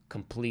be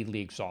completely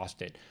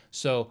exhausted.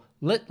 So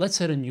let's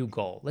set a new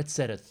goal. Let's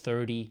set a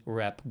 30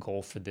 rep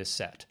goal for this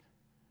set.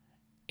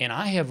 And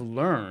I have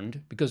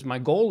learned, because my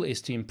goal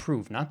is to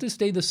improve, not to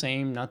stay the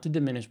same, not to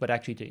diminish, but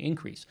actually to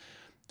increase.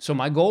 So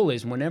my goal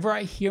is whenever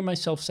I hear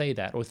myself say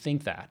that or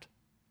think that,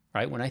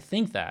 right? When I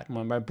think that,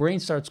 when my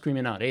brain starts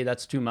screaming out, hey,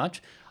 that's too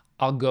much,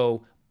 I'll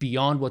go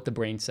beyond what the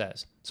brain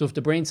says. So if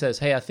the brain says,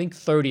 hey, I think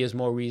 30 is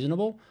more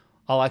reasonable,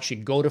 I'll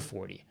actually go to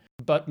 40.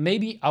 But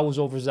maybe I was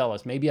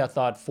overzealous. Maybe I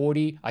thought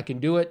 40, I can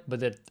do it,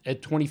 but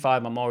at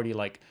 25, I'm already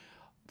like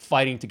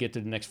fighting to get to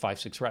the next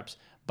 5-6 reps.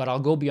 But I'll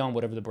go beyond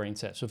whatever the brain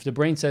says. So if the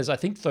brain says, I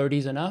think 30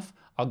 is enough,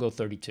 I'll go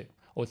 32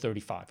 or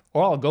 35,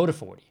 or I'll go to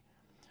 40.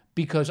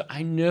 Because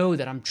I know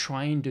that I'm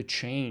trying to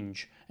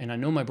change, and I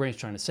know my brain's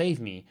trying to save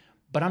me,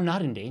 but I'm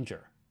not in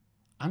danger.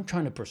 I'm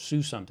trying to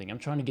pursue something. I'm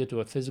trying to get to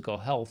a physical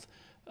health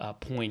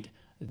point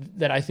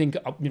that I think,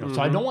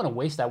 so I don't want to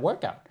waste that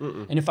workout.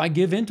 And if I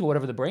give in to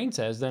whatever the brain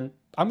says, then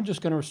I'm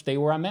just going to stay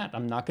where I'm at.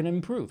 I'm not going to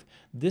improve.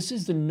 This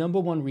is the number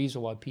one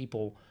reason why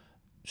people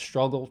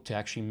struggle to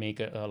actually make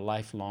a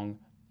lifelong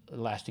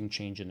lasting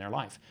change in their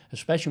life,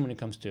 especially when it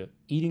comes to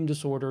eating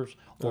disorders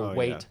or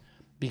weight.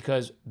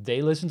 because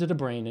they listen to the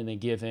brain and they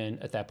give in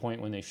at that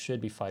point when they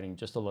should be fighting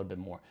just a little bit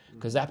more.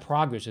 Because that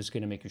progress is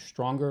going to make you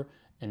stronger,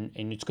 and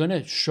it's going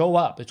to show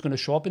up. It's going to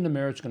show up in the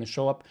mirror. It's going to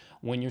show up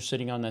when you're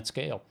sitting on that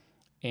scale.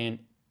 And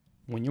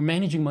when you're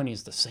managing money,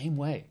 it's the same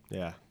way.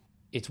 Yeah.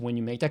 It's when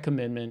you make that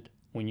commitment,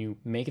 when you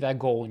make that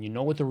goal and you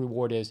know what the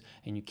reward is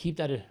and you keep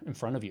that in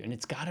front of you. And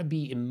it's got to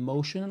be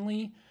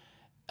emotionally,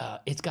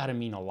 it's got to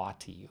mean a lot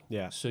to you.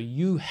 Yeah. So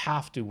you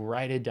have to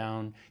write it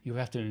down. You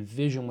have to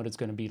envision what it's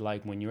going to be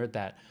like when you're at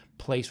that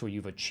place where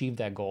you've achieved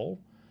that goal.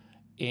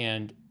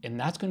 And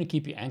that's going to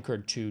keep you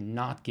anchored to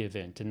not give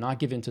in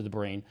to the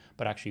brain,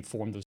 but actually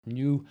form those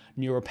new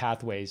neural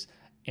pathways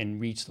and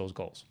reach those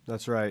goals.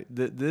 That's right.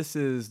 This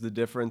is the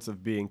difference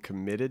of being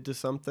committed to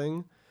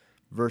something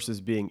versus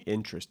being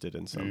interested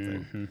in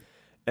something. Mm-hmm.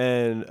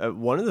 And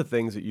one of the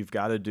things that you've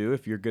got to do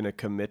if you're going to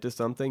commit to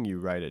something, you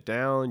write it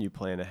down, you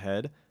plan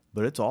ahead.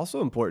 But it's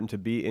also important to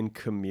be in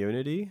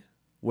community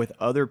with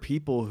other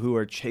people who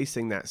are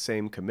chasing that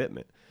same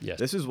commitment. Yes.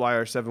 This is why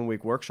our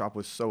 7-week workshop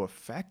was so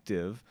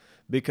effective,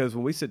 because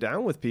when we sit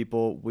down with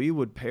people, we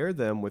would pair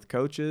them with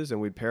coaches and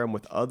we'd pair them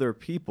with other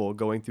people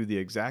going through the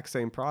exact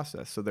same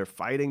process. So they're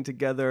fighting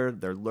together,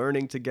 they're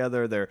learning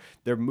together,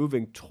 they're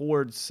moving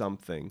towards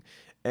something.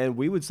 And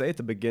we would say at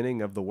the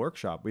beginning of the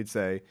workshop, we'd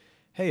say,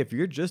 hey, if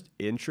you're just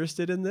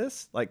interested in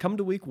this, like come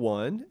to week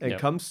 1 and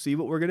come see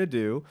what we're going to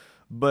do.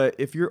 But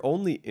if you're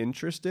only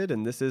interested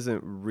and this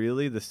isn't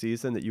really the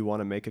season that you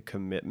want to make a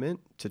commitment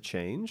to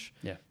change,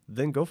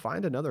 then go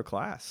find another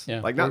class.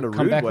 Yeah. Like not in a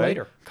come rude back way.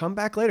 later. Come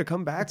back later.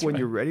 Come back That's when right.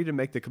 you're ready to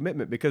make the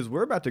commitment, because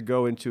we're about to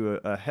go into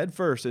a head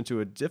first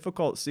into a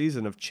difficult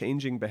season of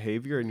changing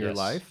behavior in your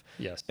life.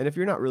 Yes. And if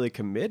you're not really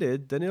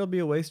committed, then it'll be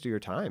a waste of your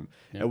time.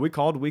 And we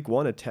called week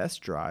 1 a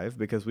test drive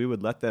because we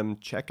would let them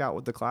check out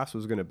what the class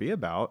was going to be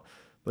about.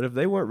 But if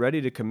they weren't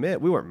ready to commit,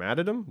 we weren't mad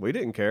at them. We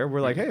didn't care.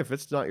 We're like, hey, if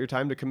it's not your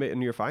time to commit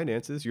in your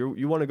finances,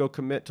 you want to go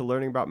commit to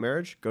learning about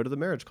marriage, go to the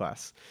marriage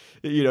class.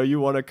 You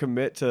want to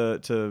commit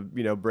to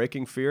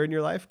breaking fear in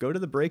your life, go to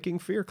the breaking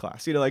fear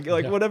class.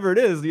 Whatever it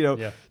is,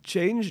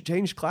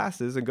 change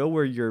classes and go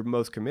where you're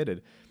most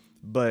committed.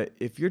 But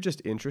if you're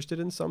just interested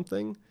in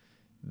something,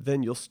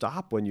 then you'll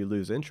stop when you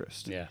lose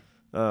interest. Yeah.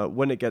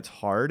 When it gets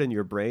hard and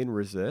your brain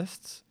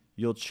resists,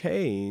 you'll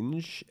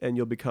change and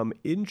you'll become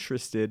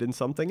interested in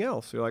something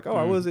else. You're like,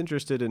 I was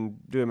interested in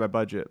doing my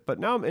budget, but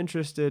now I'm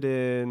interested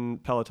in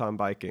Peloton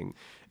biking.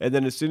 And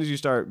then as soon as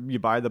you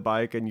buy the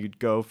bike and you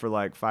go for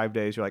like 5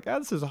 days, you're like,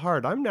 this is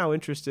hard. I'm now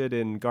interested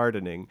in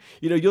gardening.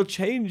 You'll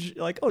change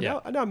now I'm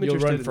interested. You'll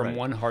run in from writing.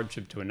 one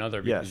hardship to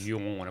another because you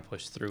won't want to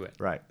push through it.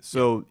 Right.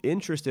 So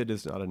interested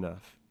is not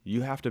enough.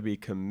 You have to be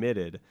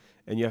committed.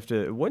 And you have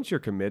to, once you're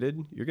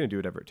committed, you're going to do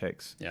whatever it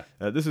takes. Yeah.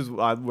 This is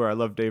where I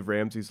love Dave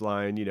Ramsey's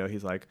line.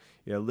 He's like,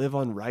 live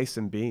on rice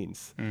and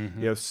beans.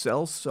 Mm-hmm.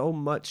 Sell so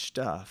much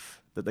stuff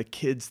that the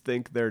kids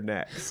think they're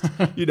next.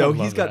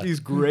 He's got these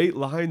great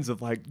lines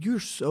of like, you're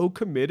so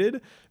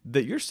committed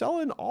that you're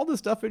selling all the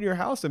stuff in your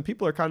house and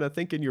people are kind of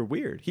thinking you're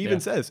weird. He even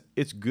says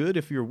it's good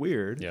if you're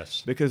weird.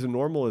 Yes. Because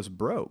normal is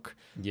broke.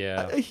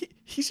 Yeah.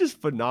 He's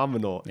just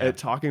phenomenal at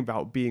talking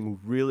about being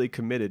really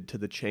committed to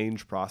the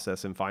change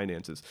process in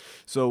finances.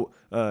 So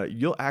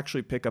you'll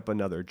actually pick up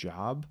another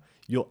job.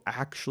 You'll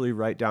actually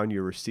write down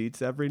your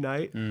receipts every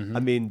night. Mm-hmm. I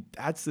mean,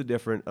 that's the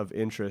difference of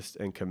interest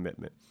and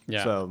commitment.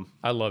 Yeah, so,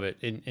 I love it.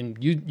 And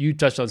you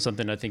touched on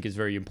something I think is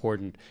very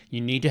important. You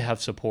need to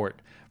have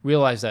support.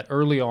 Realize that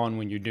early on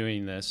when you're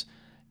doing this,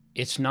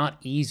 it's not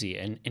easy.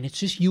 And it's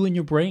just you and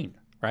your brain,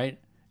 right?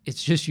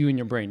 It's just you and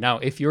your brain. Now,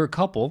 if you're a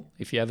couple,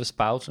 if you have a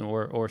spouse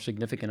or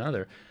significant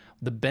other,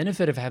 the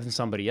benefit of having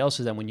somebody else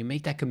is that when you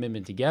make that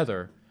commitment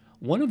together,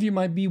 one of you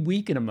might be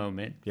weak in a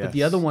moment, but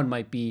the other one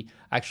might be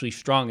actually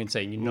strong and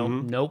saying,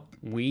 nope,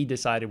 we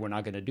decided we're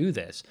not going to do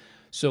this.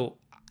 So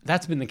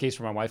that's been the case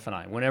for my wife and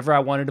I. Whenever I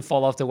wanted to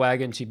fall off the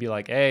wagon, she'd be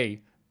like,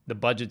 hey, the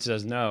budget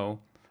says no.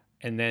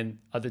 And then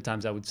other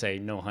times I would say,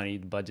 no, honey,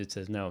 the budget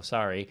says no,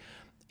 sorry.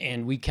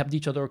 And we kept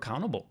each other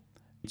accountable.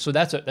 So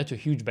that's a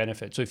huge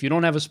benefit. So if you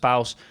don't have a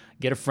spouse,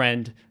 get a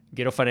friend,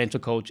 get a financial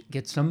coach,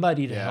 get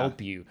somebody to help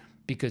you,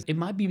 because it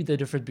might be the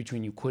difference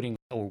between you quitting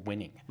or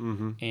winning.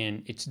 Mm-hmm.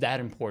 And it's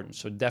that important.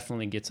 So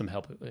definitely get some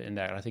help in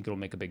that. I think it'll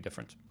make a big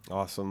difference.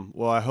 Awesome.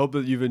 Well, I hope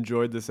that you've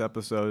enjoyed this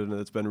episode and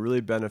it's been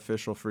really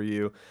beneficial for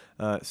you.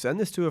 Send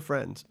this to a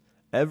friend.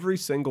 Every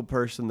single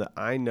person that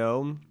I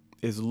know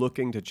is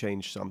looking to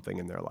change something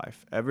in their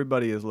life.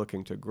 Everybody is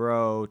looking to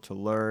grow, to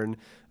learn,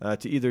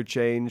 to either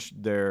change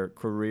their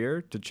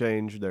career, to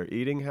change their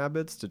eating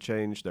habits, to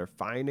change their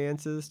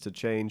finances, to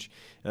change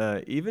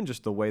even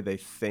just the way they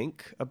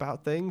think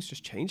about things.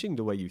 Just changing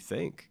the way you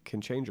think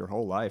can change your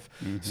whole life.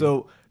 Mm-hmm.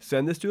 So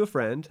send this to a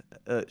friend.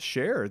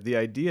 Share the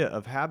idea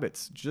of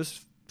habits,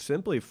 just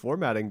simply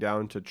formatting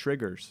down to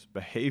triggers,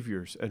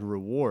 behaviors, and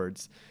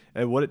rewards,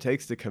 and what it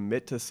takes to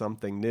commit to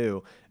something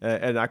new.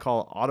 And I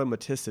call it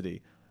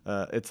automaticity.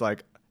 It's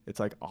like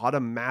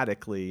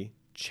automatically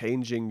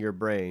changing your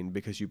brain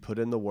because you put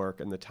in the work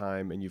and the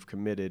time and you've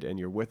committed and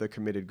you're with a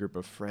committed group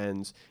of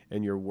friends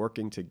and you're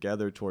working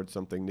together towards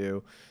something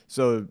new.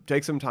 So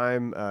take some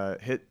time,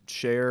 hit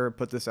share,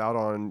 put this out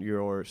on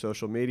your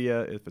social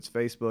media. If it's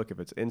Facebook, if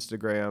it's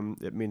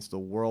Instagram, it means the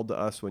world to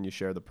us when you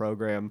share the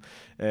program.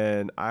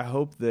 And I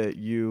hope that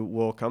you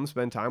will come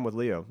spend time with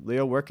Leo.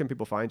 Leo, where can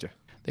people find you?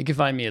 They can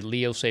find me at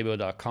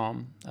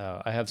leosabo.com.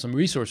 I have some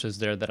resources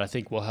there that I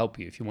think will help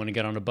you. If you want to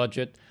get on a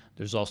budget,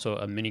 there's also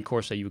a mini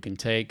course that you can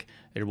take.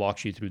 It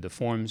walks you through the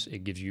forms.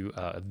 It gives you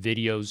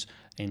videos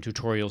and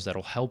tutorials that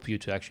will help you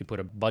to actually put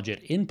a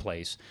budget in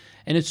place.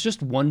 And it's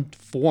just one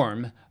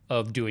form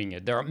of doing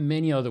it. There are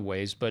many other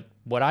ways, but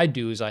what I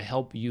do is I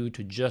help you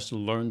to just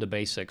learn the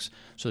basics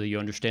so that you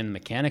understand the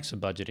mechanics of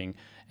budgeting.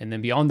 And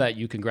then beyond that,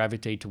 you can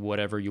gravitate to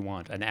whatever you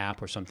want, an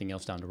app or something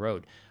else down the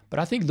road. But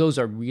I think those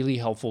are really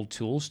helpful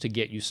tools to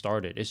get you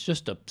started. It's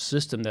just a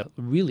system that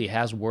really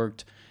has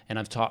worked, and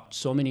I've taught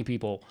so many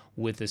people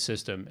with this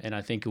system, and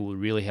I think it will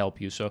really help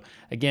you. So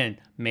again,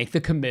 make the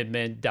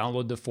commitment,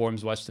 download the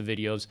forms, watch the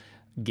videos,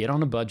 get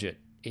on a budget.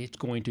 It's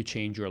going to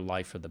change your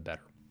life for the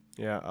better.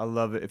 Yeah, I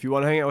love it. If you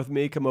want to hang out with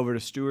me, come over to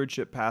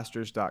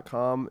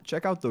stewardshippastors.com.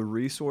 Check out the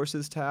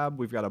resources tab.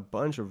 We've got a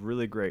bunch of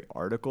really great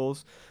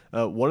articles.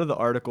 One of the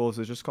articles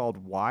is just called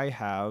Why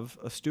Have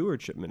a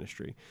Stewardship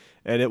Ministry?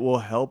 And it will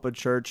help a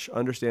church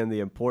understand the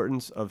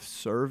importance of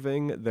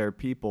serving their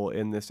people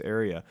in this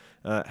area,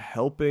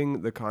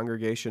 helping the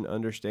congregation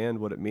understand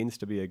what it means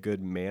to be a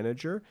good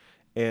manager,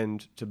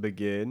 and to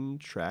begin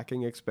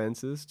tracking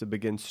expenses, to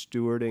begin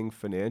stewarding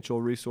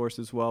financial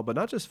resources well, but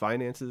not just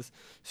finances,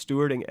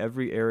 stewarding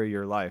every area of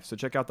your life. So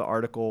check out the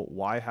article,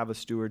 Why Have a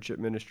Stewardship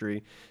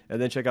Ministry? And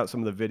then check out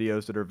some of the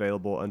videos that are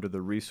available under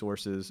the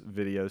Resources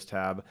Videos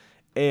tab.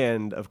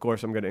 And, of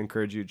course, I'm going to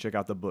encourage you to check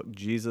out the book,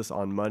 Jesus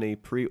on Money.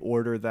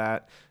 Pre-order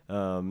that.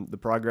 The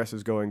progress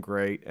is going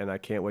great, and I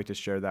can't wait to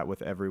share that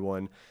with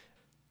everyone.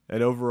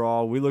 And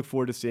overall, we look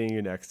forward to seeing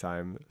you next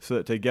time so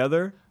that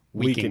together,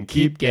 we can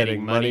keep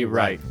getting money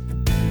right.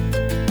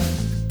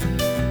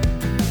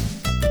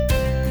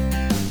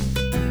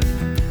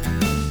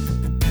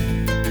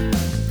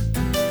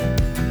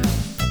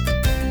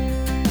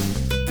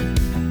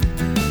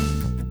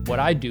 What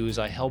I do is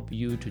I help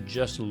you to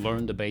just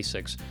learn the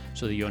basics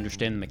so that you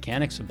understand the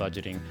mechanics of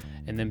budgeting.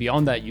 And then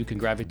beyond that, you can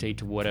gravitate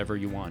to whatever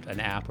you want, an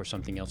app or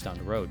something else down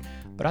the road.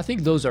 But I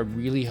think those are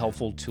really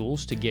helpful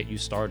tools to get you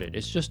started.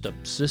 It's just a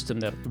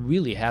system that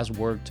really has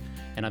worked,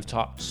 and I've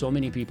taught so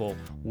many people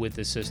with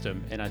this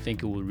system, and I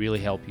think it will really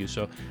help you.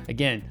 So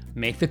again,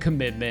 make the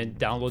commitment,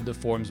 download the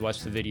forms,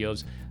 watch the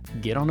videos,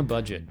 get on a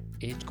budget.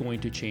 It's going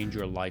to change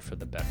your life for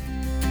the better.